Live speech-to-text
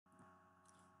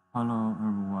Hello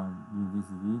everyone, in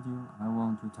this video I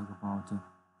want to talk about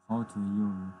how to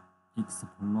use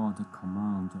explode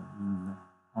command in the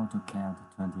AutoCAD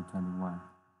 2021.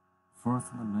 First,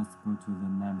 let's go to the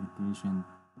navigation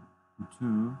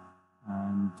tool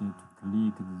and to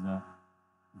click the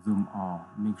zoom out.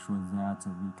 Make sure that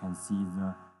we can see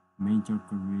the major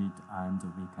grid and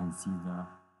we can see the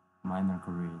minor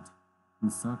grid.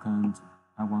 And second,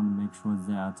 I want to make sure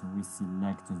that we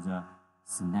select the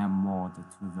snap mode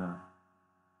to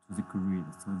the grid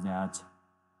so that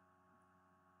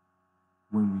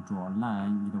when we draw a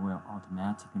line, it will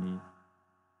automatically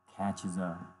catch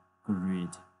the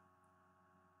grid.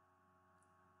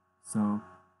 So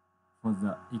for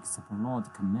the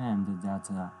explode command that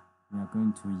we are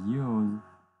going to use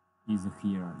is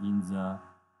here in the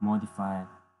modify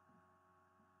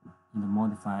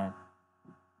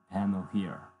panel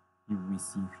here. If we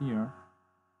see here,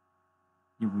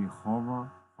 if we hover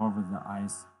over the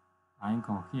ice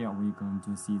icon here, we're going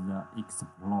to see the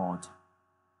explode.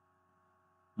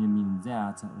 It means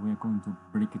that we're going to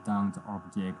break down the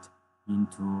object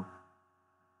into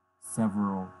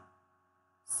several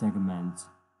segments.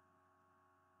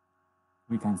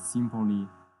 We can simply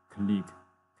click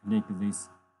this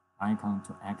icon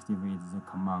to activate the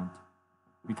command.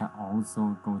 We can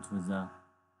also go to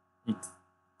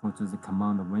the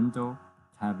command window,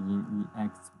 type in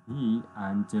EXP,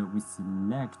 and we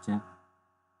select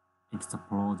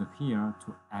explode here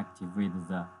to activate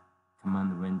the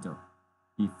command window.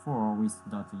 Before we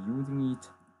start using it,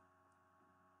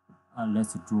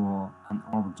 let's draw an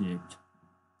object.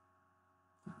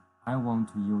 I want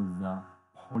to use the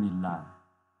polyline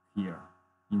here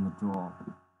in the draw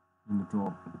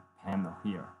panel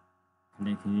here.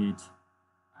 Click it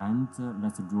and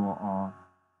let's draw a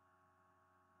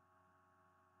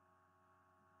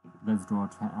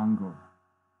triangle.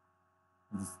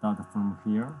 Let's start from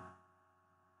here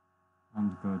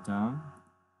and go down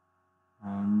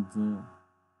and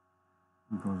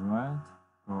go right,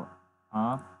 go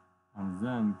up, and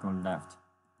then go left,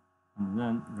 and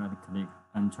then right click,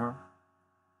 enter.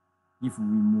 If we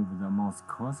move the mouse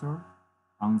cursor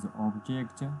on the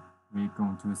object, we're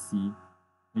going to see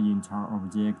the entire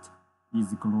object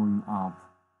is glowing up.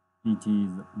 It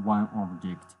is one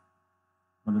object.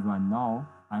 But right now,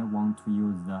 I want to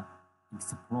use the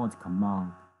explode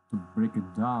command to break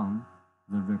down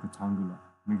the rectangle.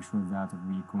 Make sure that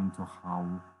we're going to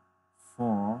have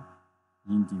 4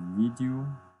 individual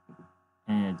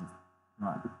edges.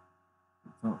 Right.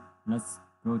 So let's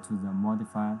go to the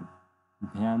modify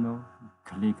panel,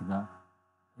 click the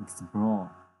explode,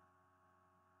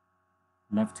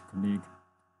 left click,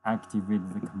 activate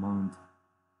the command,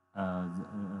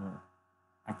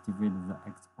 activate the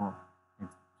explode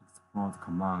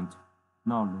command.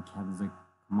 Now look at the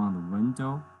command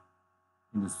window.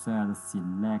 In the cell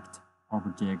select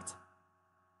object.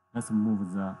 Let's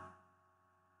move the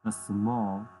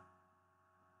small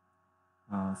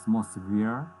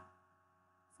sphere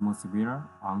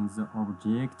on the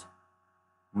object.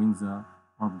 When the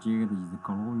object is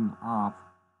glowing up,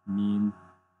 mean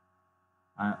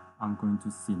I'm going to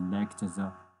select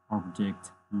the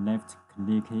object, left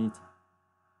click it,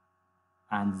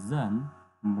 and then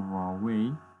move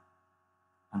away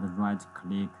and right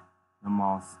click the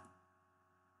mouse.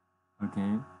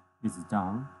 Okay, it's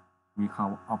done. We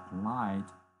have applied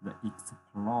the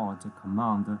explode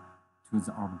command to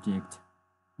the object.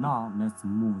 Now let's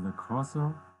move the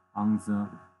cursor on the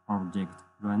object.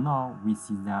 Right now we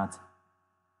see that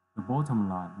the bottom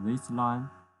line, this line,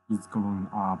 is glowing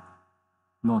up,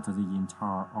 not the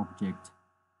entire object.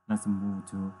 Let's move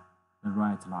to the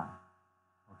right line.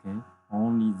 Okay,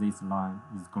 only this line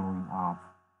is glowing up.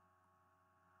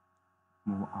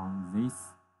 Move on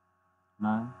this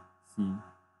line. See,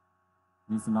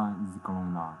 this line is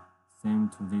glowing up. Same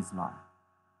to this line.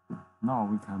 Now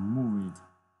we can move it.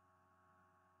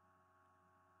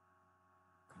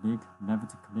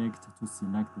 Left click to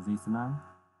select this line,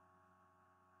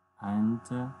 and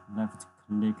left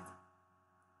click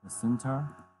the center,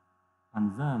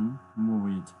 and then move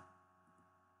it.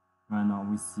 Right now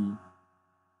we see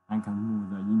I can move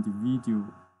the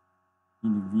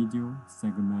individual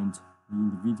segment, the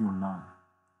individual line,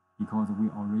 because we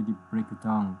already break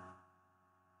down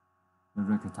the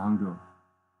rectangle.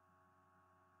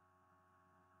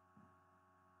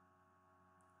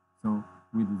 So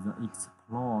with the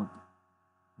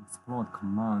explode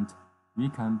command, we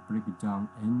can break down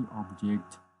any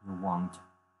object you want.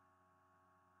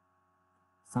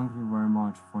 Thank you very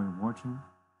much for watching.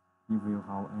 If you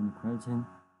have any question,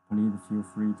 please feel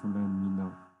free to let me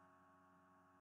know.